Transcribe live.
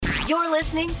You're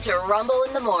listening to Rumble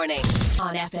in the Morning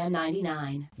on FM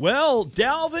 99. Well,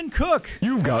 Dalvin Cook.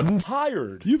 You've gotten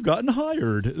hired.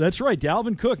 That's right.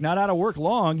 Dalvin Cook, not out of work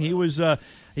long. He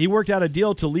worked out a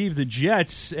deal to leave the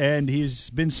Jets, and he's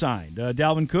been signed.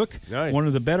 Dalvin Cook, nice. One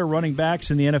of the better running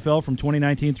backs in the NFL from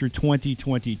 2019 through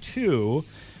 2022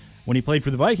 when he played for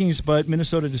the Vikings, but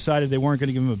Minnesota decided they weren't going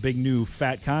to give him a big new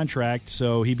fat contract,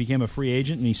 so he became a free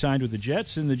agent, and he signed with the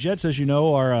Jets. And the Jets, as you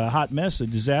know, are a hot mess, a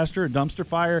disaster, a dumpster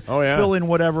fire. Oh, yeah. Fill in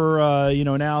whatever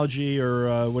analogy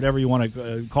or whatever you want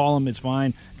to call them. It's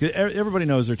fine. Everybody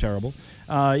knows they're terrible.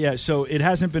 So it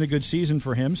hasn't been a good season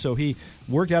for him, so he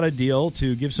worked out a deal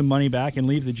to give some money back and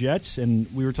leave the Jets, and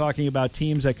we were talking about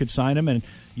teams that could sign him, and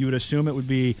you would assume it would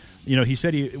be, he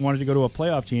said he wanted to go to a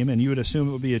playoff team, and you would assume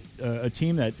it would be a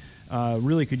team that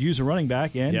really could use a running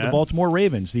back, and the Baltimore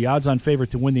Ravens, the odds-on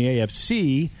favorite to win the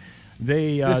AFC.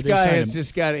 He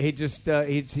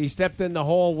stepped in the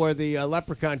hole where the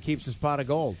leprechaun keeps his pot of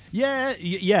gold.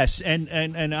 Yes,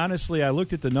 and honestly, I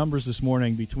looked at the numbers this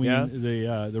morning between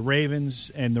the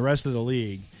Ravens and the rest of the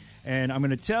league, and I'm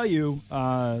going to tell you,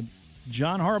 John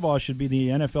Harbaugh should be the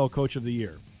NFL Coach of the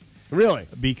Year. Really?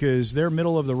 Because they're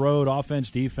middle of the road,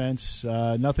 offense, defense,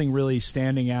 nothing really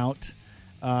standing out.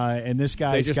 And this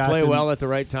guy's they just play well at the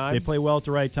right time. They play well at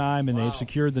the right time, and they've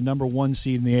secured the number one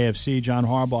seed in the AFC. John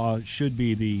Harbaugh should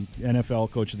be the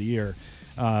NFL Coach of the Year.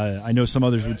 I know some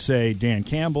others would say Dan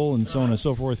Campbell and so on and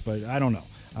so forth, but I don't know.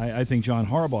 I think John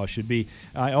Harbaugh should be.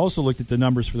 I also looked at the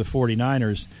numbers for the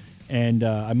 49ers, and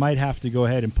I might have to go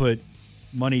ahead and put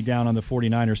money down on the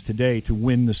 49ers today to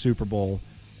win the Super Bowl.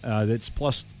 That's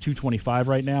plus 225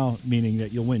 right now, meaning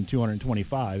that you'll win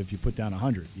 225 if you put down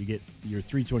 100. You get your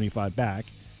 325 back,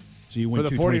 so you win for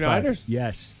the 225. 49ers?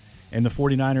 Yes, and the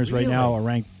 49ers right now are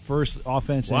ranked first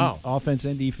offense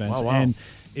and defense. Wow. And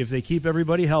if they keep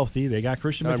everybody healthy, they got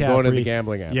Christian McCaffrey. I'm going to the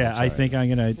gambling app. Yeah, I think I'm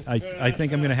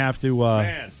gonna have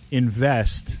to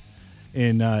invest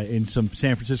in some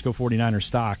San Francisco 49er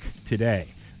stock today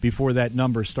before that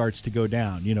number starts to go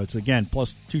down. It's again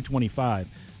plus 225.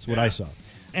 That's what I saw.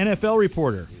 NFL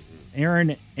reporter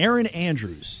Aaron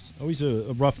Andrews. Always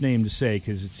a rough name to say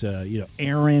because it's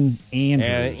Aaron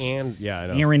Andrews. I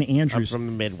know. Aaron Andrews. I'm from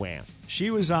the Midwest. She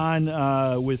was on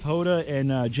with Hoda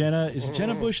and Jenna. Is it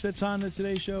Jenna Bush that's on the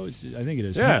Today Show? I think it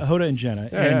is. Yeah. Hoda and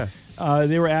Jenna.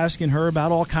 They were asking her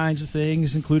about all kinds of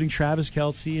things, including Travis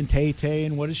Kelce and Tay-Tay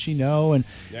and what does she know. And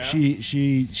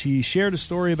she shared a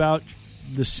story about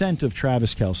the scent of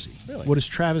Travis Kelce. Really? What does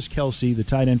Travis Kelce, the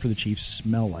tight end for the Chiefs,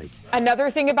 smell like? Another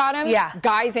thing about him,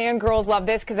 guys and girls love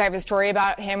this because I have a story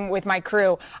about him with my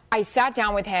crew. I sat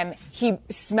down with him. He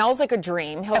smells like a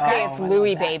dream. He'll say it's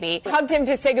Louis, baby. Hugged him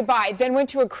to say goodbye, then went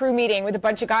to a crew meeting with a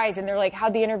bunch of guys, and they're like,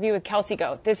 how'd the interview with Kelce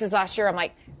go? This is last year. I'm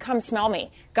like, come smell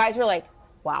me. Guys were like,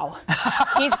 wow,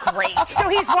 he's great. So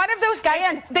he's one of those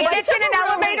guys that gets in an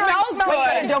elevator and smells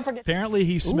good. And don't forget. Apparently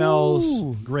he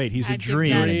smells great. He's a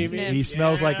dream. He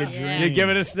smells like a dream. You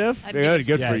give it a sniff?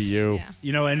 Good for you.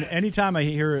 Yeah. And anytime I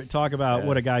hear talk about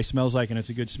what a guy smells like and it's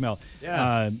a good smell,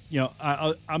 I'm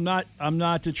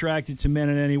not attracted to men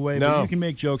in any way, but you can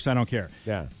make jokes. I don't care.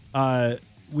 Yeah.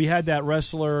 We had that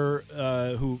wrestler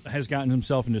who has gotten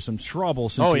himself into some trouble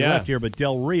since he left here, but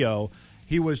Del Rio.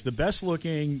 He was the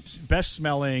best-looking,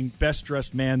 best-smelling,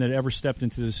 best-dressed man that ever stepped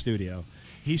into the studio.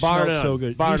 He smelled so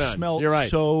good. He smelled You're right.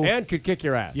 so and could kick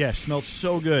your ass. Yeah, smelled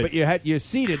so good. But you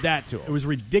ceded that to him. It was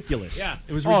ridiculous. Yeah,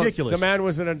 it was ridiculous. The man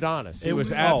was an Adonis. It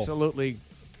was absolutely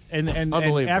and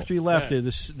unbelievable. after he left,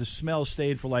 the smell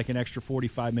stayed for like an extra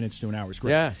 45 minutes to an hour. It was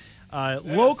great. Yeah.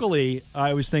 Locally,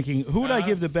 I was thinking, who would I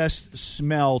give the best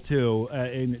smell to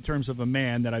in terms of a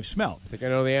man that I've smelled? I think I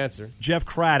know the answer. Jeff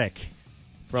Craddock.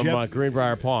 From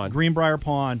Greenbrier Pond. Greenbrier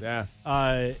Pond.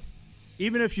 Yeah.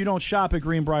 Even if you don't shop at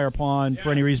Greenbrier Pond for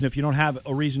any reason, if you don't have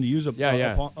a reason to use a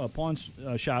pawn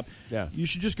shop, you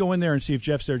should just go in there and see if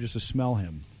Jeff's there just to smell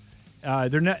him.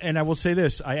 And I will say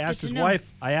this: I asked his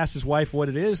wife what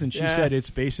it is, and she said it's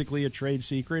basically a trade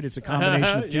secret. It's a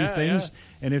combination of two things,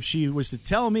 and if she was to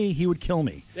tell me, he would kill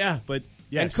me. Yeah, but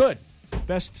yes, and could.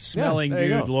 Best smelling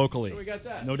dude locally. So we got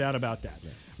that. No doubt about that. Yeah.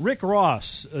 Rick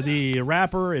Ross, the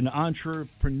rapper and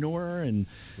entrepreneur, and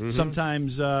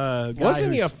sometimes guy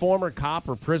wasn't he a former cop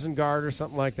or prison guard or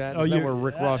something like that? Is that where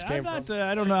Rick Ross came from?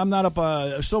 I don't know. I'm not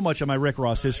up so much on my Rick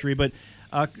Ross history, but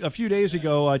a few days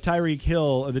ago, Tyreek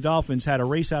Hill of the Dolphins had to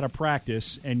race out of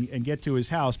practice and get to his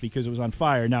house because it was on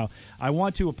fire. Now, I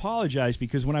want to apologize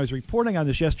because when I was reporting on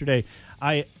this yesterday,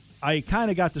 I kind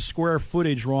of got the square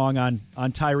footage wrong on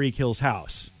Tyreek Hill's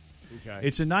house. Okay.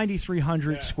 It's a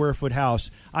 9,300 square foot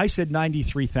house. I said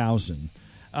 93,000.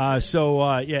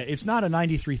 It's not a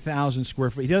 93,000 square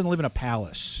foot. He doesn't live in a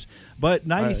palace. But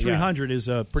 9,300 is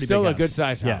a pretty still big house. Still a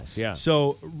good-sized house, yeah.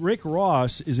 So Rick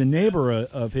Ross is a neighbor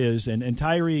of his, and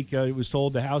Tyreek was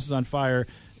told the house is on fire,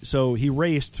 so he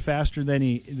raced faster than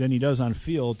he does on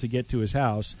field to get to his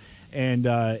house and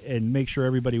make sure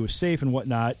everybody was safe and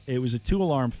whatnot. It was a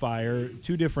 2-alarm fire,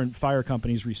 2 different fire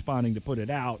companies responding to put it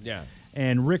out. Yeah.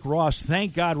 And Rick Ross,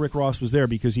 thank God Rick Ross was there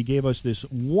because he gave us this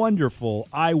wonderful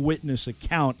eyewitness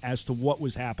account as to what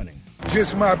was happening.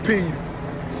 Just my opinion.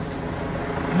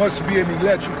 Must be an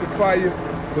electrical fire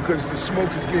because the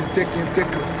smoke is getting thicker and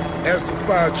thicker as the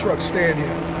fire trucks stand here.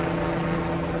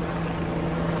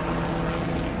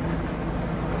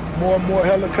 More and more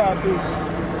helicopters.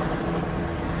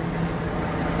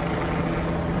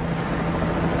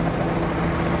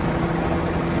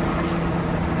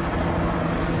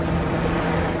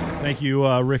 Thank you,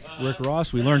 Rick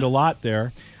Ross. We learned a lot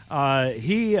there.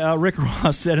 Rick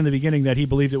Ross said in the beginning that he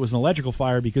believed it was an electrical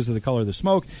fire because of the color of the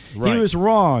smoke. Right. He was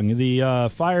wrong. The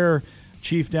fire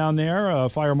chief down there,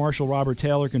 Fire Marshal Robert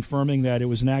Taylor, confirming that it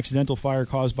was an accidental fire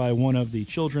caused by one of the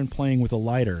children playing with a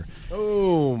lighter.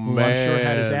 Oh, man. I'm sure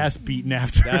had his ass beaten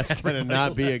after. That's going to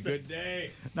not be a good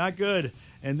day. Not good.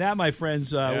 And that, my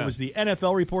friends, was the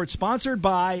NFL Report, sponsored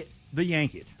by the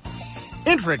Yanket.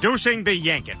 Introducing the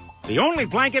Yanket, the only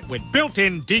blanket with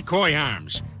built-in decoy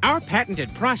arms. Our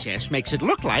patented process makes it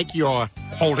look like you're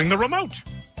holding the remote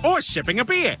or sipping a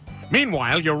beer.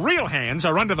 Meanwhile, your real hands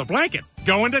are under the blanket,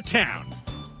 going to town.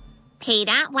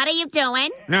 Peter, what are you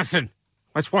doing? Nothing.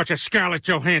 Let's watch a Scarlett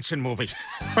Johansson movie.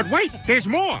 But wait, there's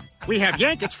more. We have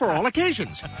Yankets for all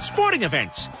occasions. Sporting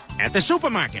events. At the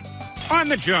supermarket. On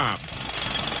the job.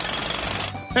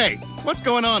 Hey, what's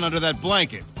going on under that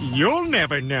blanket? You'll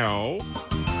never know.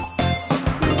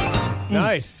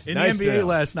 Nice. In the NBA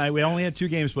last night, we only had 2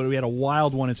 games, but we had a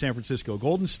wild one in San Francisco.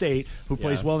 Golden State, who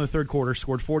plays well in the third quarter,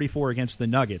 scored 44 against the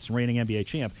Nuggets, reigning NBA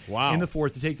champ. Wow. In the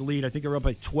fourth, to take the lead, I think they were up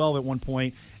by 12 at one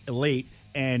point late,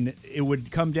 and it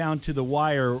would come down to the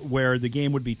wire where the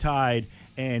game would be tied,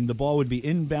 and the ball would be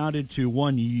inbounded to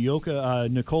one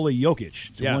Nikola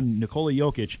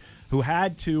Jokic, who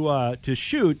had to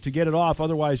shoot to get it off.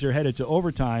 Otherwise, they're headed to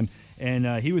overtime.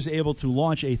 And he was able to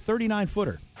launch a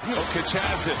 39-footer. Jokic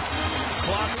has it.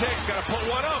 Clock ticks. Got to put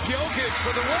one up. Jokic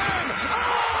for the win.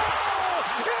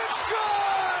 Oh! It's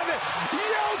good!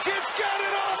 Jokic got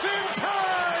it off in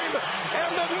time!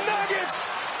 And the Nuggets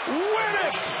win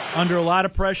it! Under a lot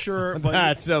of pressure. But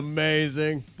that's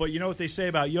amazing. But you know what they say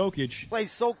about Jokic? He plays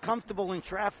so comfortable in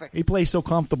traffic.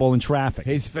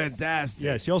 He's fantastic.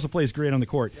 Yes, he also plays great on the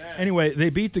court. Yeah. Anyway, they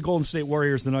beat the Golden State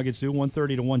Warriors, the Nuggets do,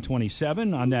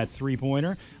 130-127 on that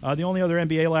three-pointer. The only other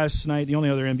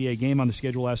NBA game on the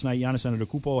schedule last night, Giannis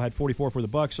Antetokounmpo had 44 for the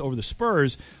Bucks over the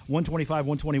Spurs,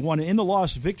 125-121. In the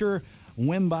loss, Victor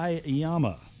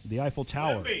Wembanyama, the Eiffel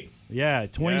Tower. Yeah,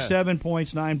 27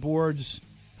 points, 9 boards,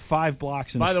 5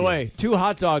 blocks. By the way, 2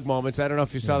 hot dog moments. I don't know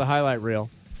if you saw the highlight reel.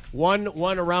 One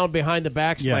around behind the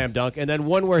back slam dunk, and then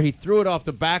one where he threw it off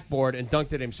the backboard and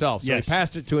dunked it himself. So he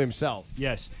passed it to himself.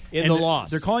 Yes. In the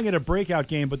loss. They're calling it a breakout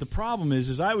game, but the problem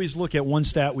is I always look at one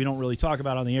stat we don't really talk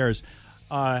about on the air is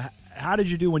how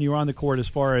did you do when you were on the court as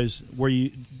far as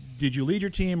did you lead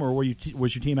your team or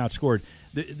was your team outscored?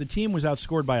 The team was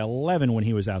outscored by 11 when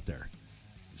he was out there.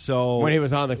 So when he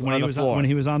was on the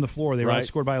floor, they were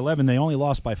outscored by 11. They only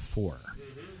lost by 4.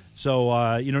 So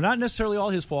not necessarily all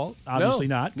his fault. Obviously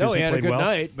not. No, he had a good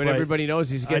night, but everybody knows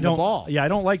he's getting the ball. Yeah, I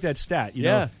don't like that stat. You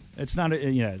know, it's not.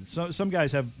 Some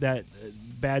guys have that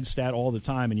bad stat all the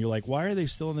time, and you're like, why are they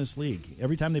still in this league?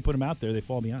 Every time they put them out there, they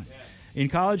fall behind. Yeah. In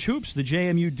college hoops, the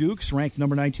JMU Dukes, ranked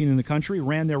number 19 in the country,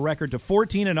 ran their record to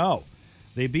 14-0.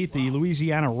 They beat the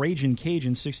Louisiana Ragin'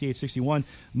 Cajuns 68-61.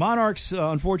 Monarchs,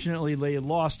 unfortunately, they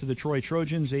lost to the Troy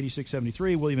Trojans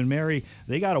 86-73. William & Mary,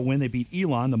 they got a win. They beat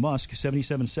Elon, the Musk,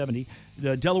 77-70.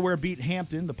 The Delaware beat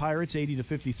Hampton, the Pirates,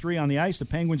 80-53 on the ice. The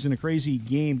Penguins, in a crazy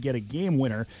game, get a game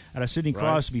winner at a Sidney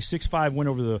Crosby 6-5 win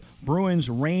over the Bruins.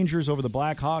 Rangers over the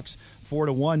Blackhawks,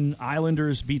 4-1.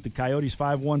 Islanders beat the Coyotes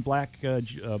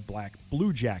 5-1.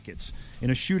 Blue Jackets in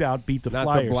a shootout beat the Flyers.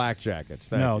 Not the Black Jackets.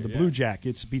 The Blue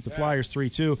Jackets beat the Flyers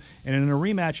 3-2. And in a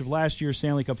rematch of last year's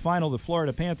Stanley Cup Final, the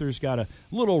Florida Panthers got a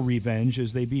little revenge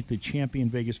as they beat the champion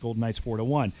Vegas Golden Knights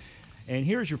 4-1. And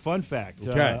here's your fun fact: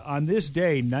 on this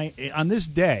day,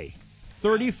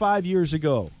 35 years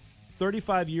ago,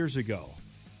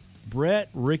 Brett,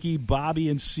 Ricky, Bobby,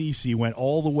 and Cece went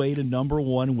all the way to number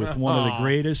 1 with one of the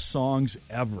greatest songs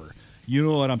ever. You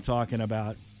know what I'm talking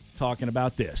about. Talking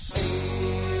about this.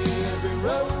 Every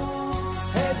rose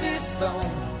has its thorn,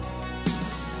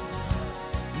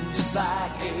 just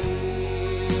like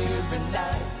every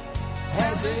night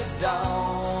has its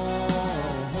dawn.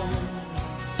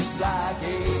 Just like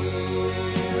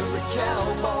every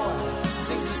cowboy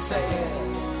sings a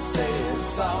sad, sad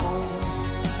song.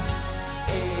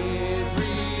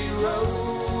 Every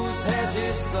rose has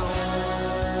its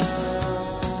thorn.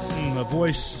 A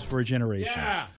voice for a generation. Yeah.